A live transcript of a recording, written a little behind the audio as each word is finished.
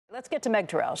Let's get to Meg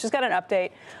Tirrell. She's got an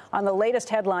update on the latest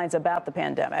headlines about the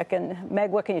pandemic. And Meg,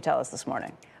 what can you tell us this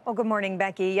morning? Well, good morning,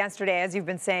 Becky. Yesterday, as you've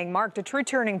been saying, marked a true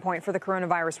turning point for the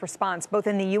coronavirus response, both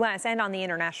in the U.S. and on the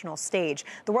international stage.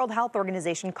 The World Health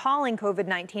Organization calling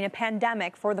COVID-19 a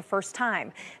pandemic for the first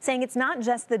time, saying it's not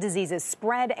just the disease's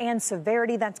spread and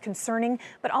severity that's concerning,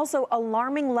 but also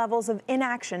alarming levels of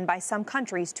inaction by some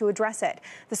countries to address it.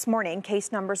 This morning,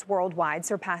 case numbers worldwide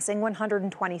surpassing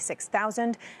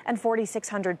 126,000 and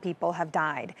 4,600 people have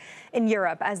died. In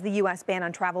Europe, as the U.S. ban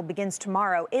on travel begins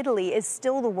tomorrow, Italy is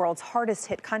still the world's hardest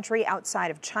hit country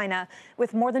outside of China,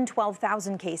 with more than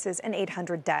 12,000 cases and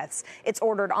 800 deaths. It's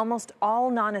ordered almost all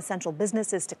non-essential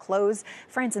businesses to close.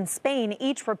 France and Spain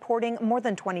each reporting more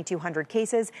than 2,200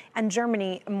 cases, and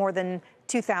Germany more than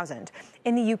 2,000.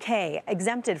 In the UK,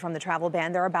 exempted from the travel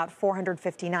ban, there are about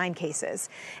 459 cases.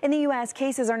 In the U.S.,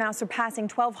 cases are now surpassing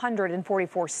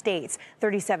 1,244 states.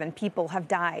 37 people have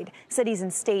died. Cities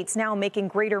and states now making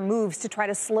greater moves to try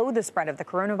to slow the spread of the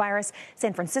coronavirus.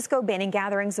 San Francisco banning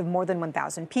gatherings of more than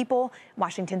 1,000 people.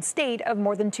 Washington State of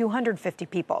more than 250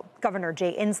 people. Governor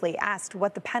Jay Inslee asked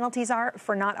what the penalties are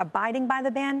for not abiding by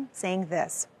the ban, saying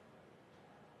this.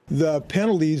 The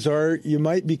penalties are you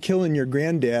might be killing your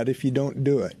granddad if you don't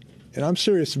do it. And I'm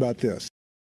serious about this.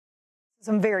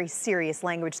 Some very serious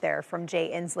language there from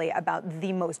Jay Inslee about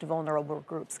the most vulnerable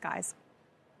groups, guys.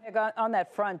 On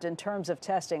that front, in terms of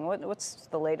testing, what's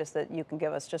the latest that you can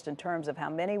give us just in terms of how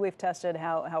many we've tested,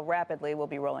 how rapidly we'll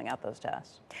be rolling out those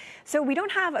tests? So we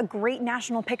don't have a great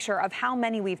national picture of how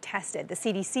many we've tested. The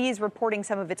CDC is reporting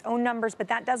some of its own numbers, but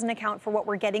that doesn't account for what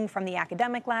we're getting from the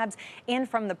academic labs and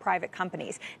from the private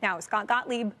companies. Now, Scott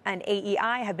Gottlieb and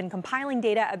AEI have been compiling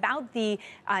data about the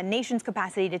nation's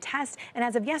capacity to test, and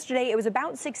as of yesterday, it was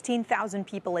about 16,000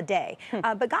 people a day.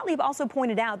 But Gottlieb also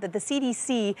pointed out that the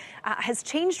CDC has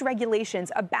changed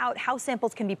regulations about how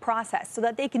samples can be processed so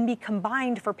that they can be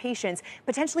combined for patients,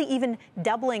 potentially even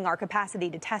doubling our capacity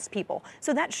to test people.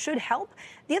 So that should help.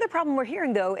 The other problem we're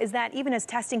hearing, though, is that even as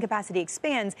testing capacity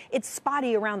expands, it's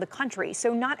spotty around the country.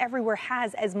 So not everywhere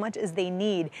has as much as they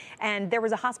need. And there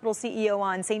was a hospital CEO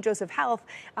on St. Joseph Health.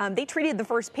 They treated the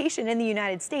first patient in the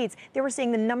United States. They were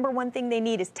saying the number one thing they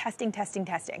need is testing, testing,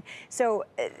 testing. So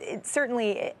it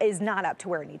certainly is not up to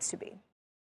where it needs to be.